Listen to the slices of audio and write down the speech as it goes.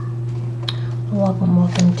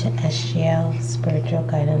Welcome to SGL, Spiritual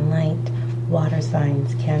Guide and Light, Water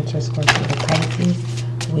Signs, Cancer, Scorpio, Pisces.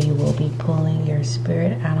 We will be pulling your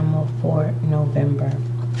spirit animal for November.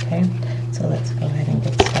 Okay, so let's go ahead and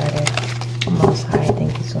get started. Most High,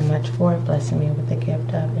 thank you so much for blessing me with the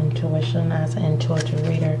gift of intuition as an intuitive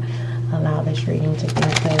reader. Allow this reading to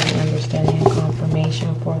bring clarity, understanding, and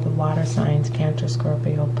confirmation for the water signs, Cancer,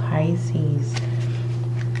 Scorpio, Pisces.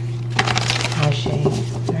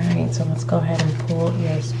 Alright, so let's go ahead and pull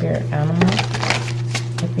your spirit animal.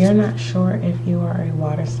 If you're not sure if you are a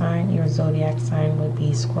water sign, your zodiac sign would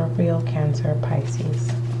be Scorpio, Cancer,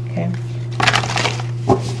 Pisces. Okay?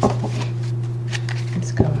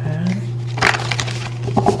 Let's go ahead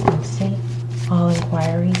and see. All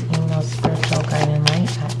inquiries, email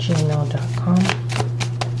spiritualguideandlight@gmail.com.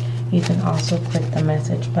 You can also click the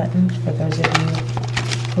message button for those of you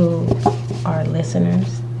who are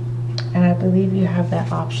listeners. And I believe you have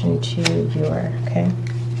that option to viewer, okay?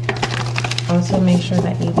 Also, make sure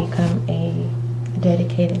that you become a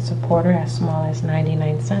dedicated supporter as small as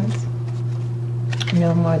 99 cents.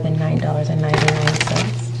 No more than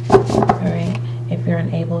 $9.99. All right? If you're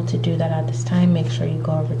unable to do that at this time, make sure you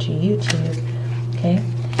go over to YouTube, okay?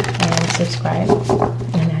 And subscribe.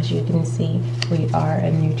 And as you can see, we are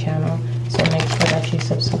a new channel. So make sure that you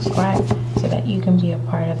subscribe so that you can be a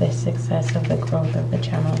part of the success of the growth of the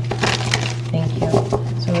channel. Thank you.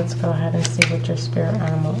 So let's go ahead and see what your spirit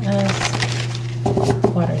animal is.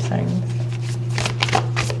 Water signs.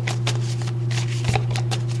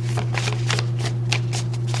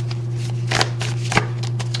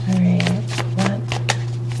 Alright, what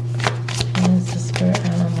is the spirit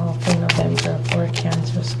animal for November for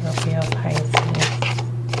Cancer, Scorpio, Pisces?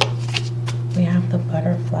 We have the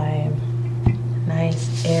butterfly.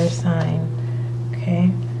 Nice air sign.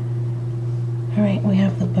 Okay. Alright, we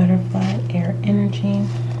have the butterfly air energy.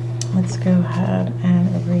 Let's go ahead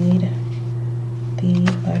and read the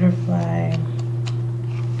butterfly.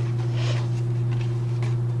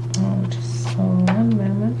 Oh, just 1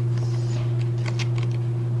 minute.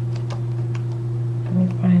 Let me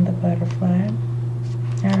find the butterfly.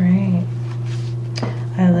 Alright.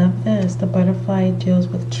 I love this. The butterfly deals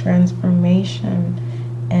with transformation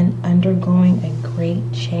and undergoing a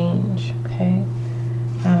great change. Okay.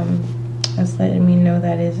 That's letting me know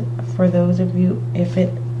that is for those of you,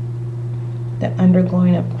 the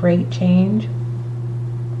undergoing of great change,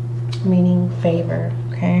 meaning favor,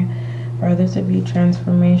 okay? For others of you,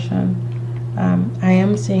 transformation. I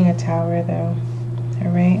am seeing a tower though,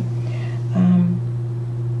 all right?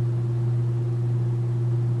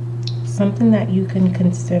 Something that you can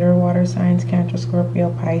consider, water signs, Cancer,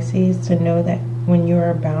 Scorpio, Pisces, to know that when you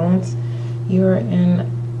are balanced, you're in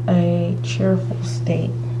a cheerful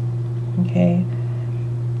state. Okay,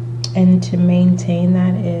 and to maintain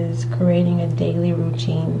that is creating a daily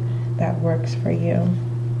routine that works for you.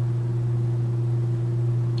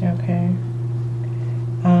 Okay.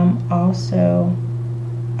 Also,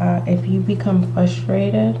 if you become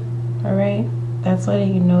frustrated, all right, that's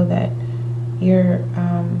letting you know that you're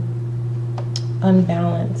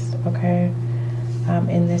unbalanced. Okay,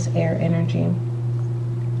 in this air energy.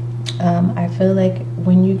 I feel like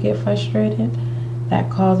when you get frustrated, that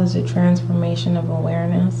causes a transformation of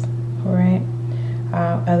awareness, right?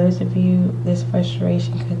 Others of you, this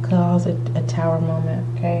frustration could cause a tower moment,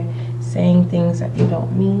 okay? Saying things that you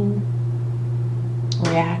don't mean,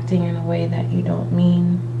 reacting in a way that you don't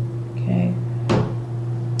mean, okay?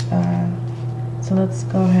 So let's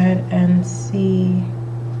go ahead and see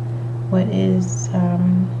what is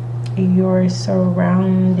your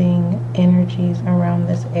surrounding energies around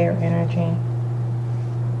this air energy,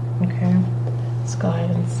 okay? Let's go ahead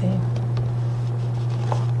and see.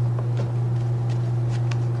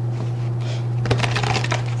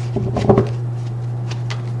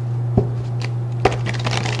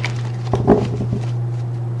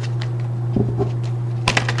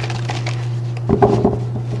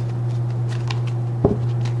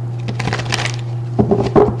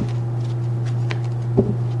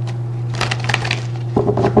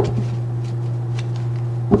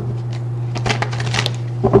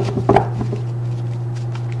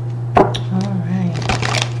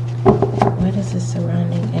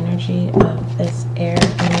 Of this air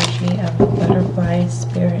energy of the butterfly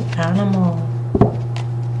spirit animal.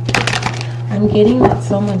 I'm getting that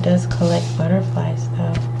someone does collect butterflies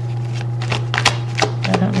though.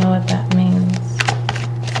 I don't know what that means.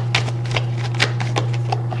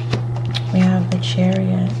 We have the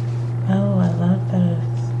Chariot. Oh, I love this.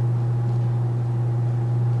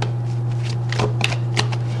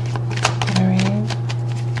 Alright.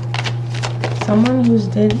 Someone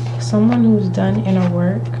who's done inner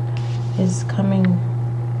work is coming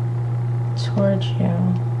towards you.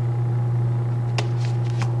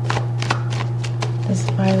 This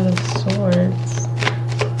Five of Swords.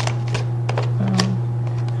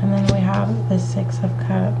 And then we have the Six of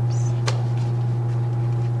Cups.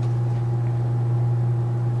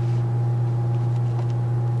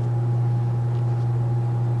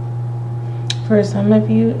 For some of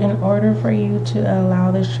you, in order for you to allow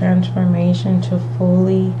this transformation to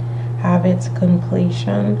fully have its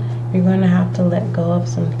completion, you're going to have to let go of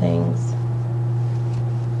some things.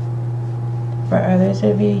 For others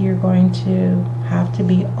of you, you're going to have to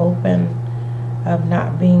be open of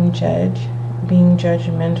not being judged, being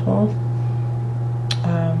judgmental.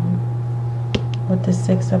 With the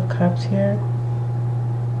Six of Cups here,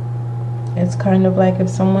 it's kind of like if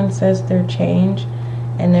someone says they're changed,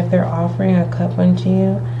 and if they're offering a cup unto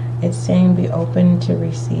you, it's saying be open to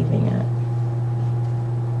receiving it.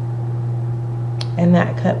 And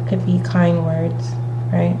that cup could be kind words,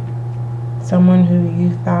 right? Someone who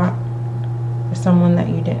you thought, or someone that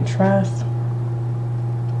you didn't trust,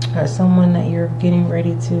 or someone that you're getting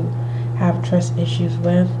ready to have trust issues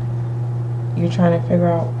with. You're trying to figure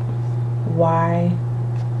out why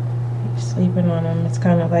you're sleeping on them. It's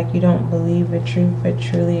kind of like you don't believe the truth, but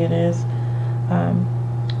truly it is.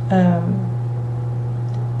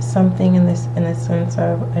 Something in the sense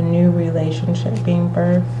of a new relationship being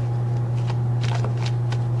birthed.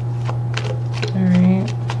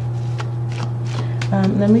 Alright.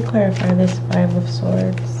 Let me clarify this Five of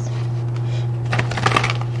Swords.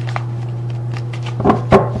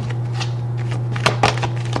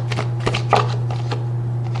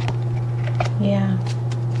 Yeah.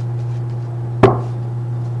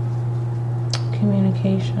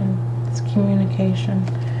 Communication. It's communication.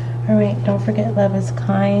 Alright, don't forget love is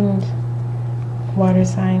kind, water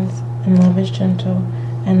signs, and love is gentle.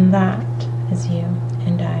 And that is you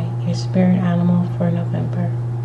and I, your spirit animal for another